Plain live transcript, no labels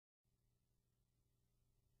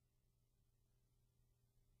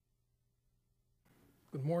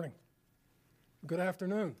Good morning. Good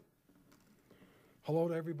afternoon. Hello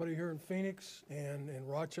to everybody here in Phoenix and in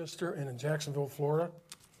Rochester and in Jacksonville, Florida.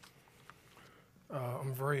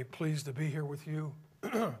 I'm very pleased to be here with you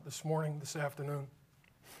this afternoon.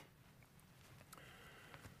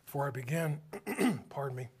 Before I begin,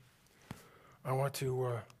 pardon me, I want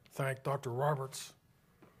to thank Dr. Roberts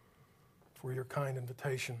for your kind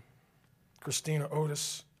invitation. Christina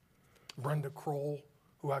Otis, Brenda Kroll,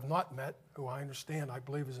 who I've not met, who I understand I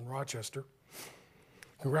believe is in Rochester.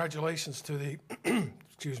 Congratulations to the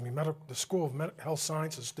the School of Health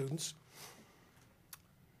Sciences students.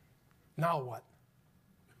 Now what?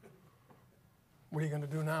 What are you going to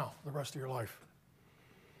do now the rest of your life?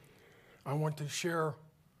 I want to share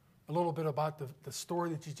a little bit about the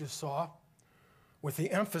story that you just saw with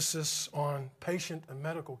the emphasis on patient and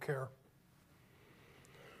medical care.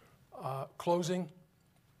 Closing,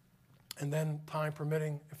 and then time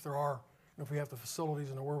permitting, if we have the facilities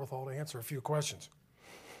and the wherewithal to answer a few questions.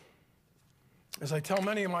 As I tell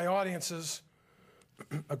many of my audiences,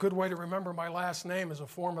 a good way to remember my last name is a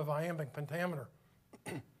form of iambic pentameter.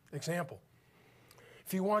 Example,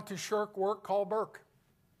 if you want to shirk work, call Burke.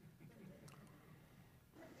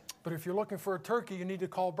 But if you're looking for a turkey, you need to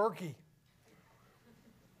call Berkey.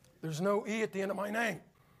 There's no E at the end of my name.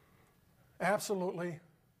 Absolutely,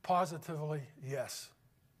 positively, yes.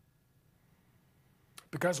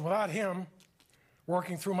 Because without him,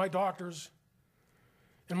 working through my doctors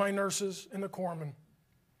and my nurses and the corpsmen,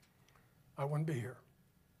 I wouldn't be here.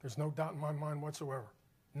 There's no doubt in my mind whatsoever.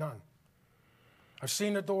 None. I've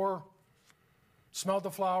seen the door, smelled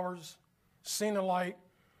the flowers, seen the light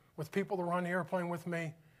with people that were on the airplane with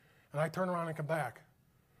me, and I turn around and come back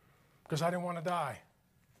because I didn't want to die.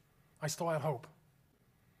 I still had hope.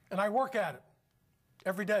 And I work at it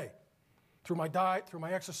every day through my diet, through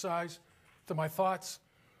my exercise, through my thoughts.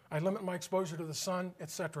 I limit my exposure to the sun,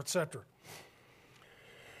 etc., etc.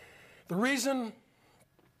 The reason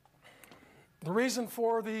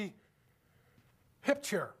for the hip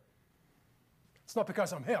chair, it's not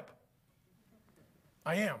because I'm hip.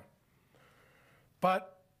 I am.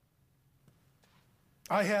 But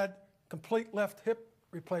I had complete left hip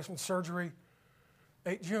replacement surgery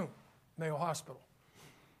 8 June, Mayo Hospital,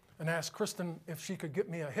 and asked Kristen if she could get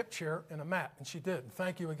me a hip chair and a mat, and she did. And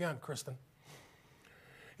thank you again, Kristen.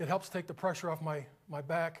 It helps take the pressure off my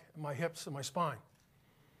back, my hips, and my spine.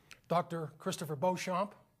 Dr. Christopher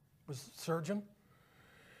Beauchamp was the surgeon,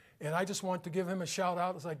 and I just want to give him a shout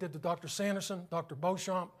out as I did to Dr. Sanderson, Dr.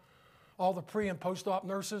 Beauchamp, all the pre- and post-op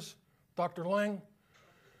nurses, Dr. Ling.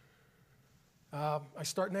 I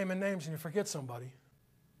start naming names and you forget somebody.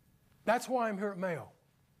 That's why I'm here at Mayo.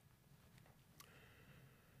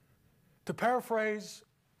 To paraphrase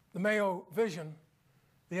the Mayo vision,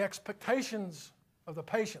 the expectations of the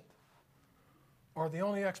patient are the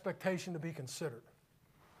only expectation to be considered.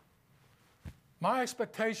 My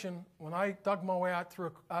expectation, when I dug my way out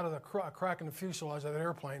of the crack in the fuselage of that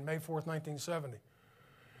airplane, May 4th, 1970,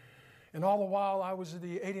 and all the while I was in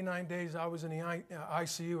the 89 days I was in the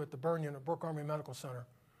ICU at the burn unit at Brooke Army Medical Center,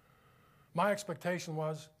 my expectation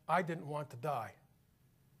was I didn't want to die.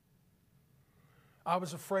 I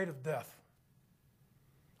was afraid of death.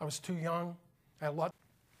 I was too young. I had a lot.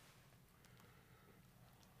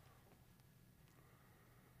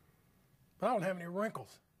 But I don't have any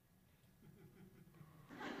wrinkles.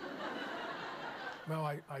 Well,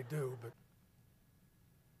 I do, but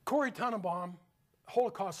Corrie Tenenbaum,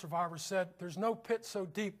 Holocaust survivor, said, "There's no pit so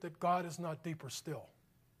deep that God is not deeper still."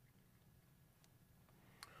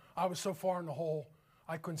 I was so far in the hole,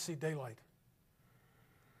 I couldn't see daylight.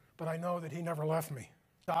 But I know that he never left me.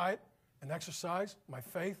 Diet and exercise, my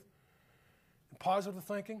faith, and positive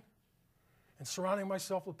thinking, and surrounding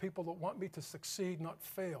myself with people that want me to succeed, not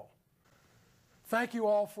fail. Thank you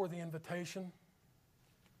all for the invitation.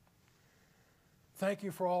 Thank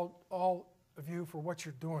you for all of you for what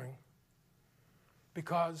you're doing,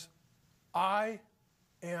 because I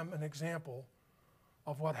am an example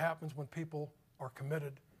of what happens when people are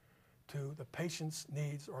committed to the patient's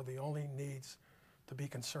needs are the only needs to be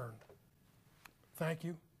concerned. Thank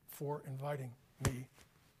you for inviting me.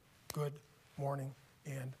 Good morning,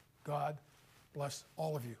 and God bless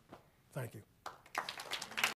all of you. Thank you.